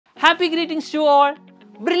Happy greetings to all.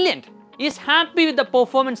 Brilliant is happy with the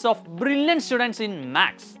performance of brilliant students in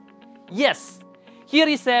maths. Yes, here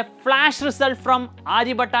is a flash result from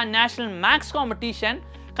Aryabhatta National Maths Competition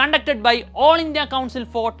conducted by All India Council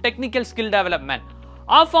for Technical Skill Development.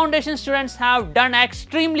 Our foundation students have done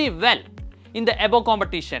extremely well in the above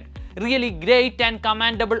competition. Really great and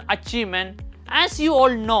commendable achievement. As you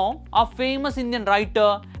all know, a famous Indian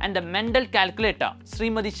writer and the mental calculator,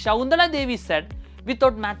 Srimati Shakuntala Devi said,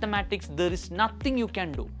 without mathematics there is nothing you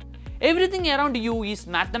can do. Everything around you is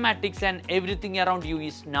mathematics and everything around you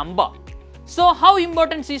is number. So how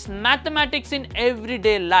important is mathematics in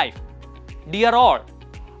everyday life? Dear all,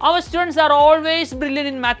 our students are always brilliant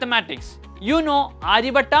in mathematics. You know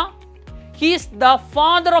Aryabhatta? He is the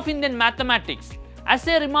father of Indian mathematics. As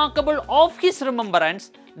a remarkable of his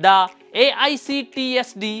remembrance, the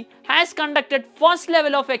AICTSD has conducted first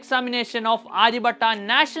level of examination of Aryabhatta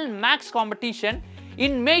National Maths Competition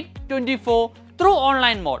in May 24 through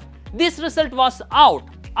online mode. This result was out.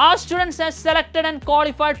 Our students have selected and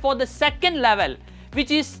qualified for the second level, which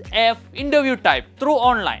is a interview type through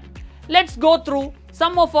online. Let's go through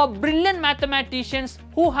some of our brilliant mathematicians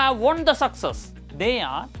who have won the success. They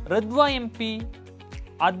are Radva MP,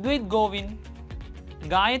 Advait Govind,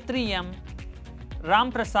 Gayatri M,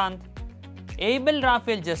 Ram Prasant, Abel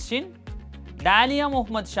Raphael Justin, Dalia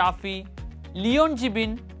Muhammad Shafi, Leon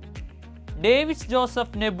Jibin, David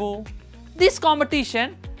Joseph Nebu. This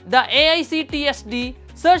competition, the AICTSD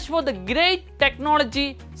search for the great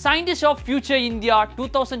technology scientists of future India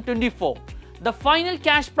 2024. The final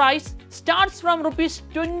cash prize starts from rupees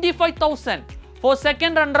 25,000 for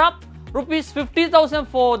second runner-up, rupees 50,000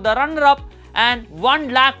 for the runner-up and 1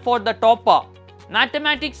 lakh for the topper.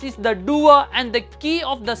 Mathematics is the doer and the key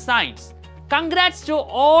of the science. Congrats to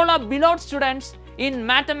all our beloved students in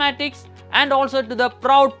mathematics and also to the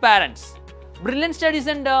proud parents. Brilliant Study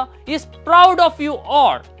Center is proud of you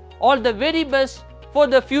all. All the very best for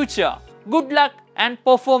the future. Good luck and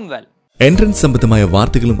perform well. Entrance സംബന്ധമായ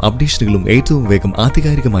വാർത്തകളും അപ്ഡേഷനുകളും ഏറ്റവും വേഗം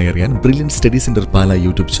ആധികാരികമായി അറിയാൻ brilliant study centre പാല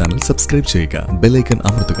YouTube channel subscribe ചെയ്യുക. Bell icon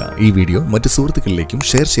അമർത്തുക. ഈ video മറ്റ് സുഹൃത്തുക്കളിലേക്കും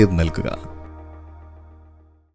ഷെയർ ചെയ്ത് നൽകുക.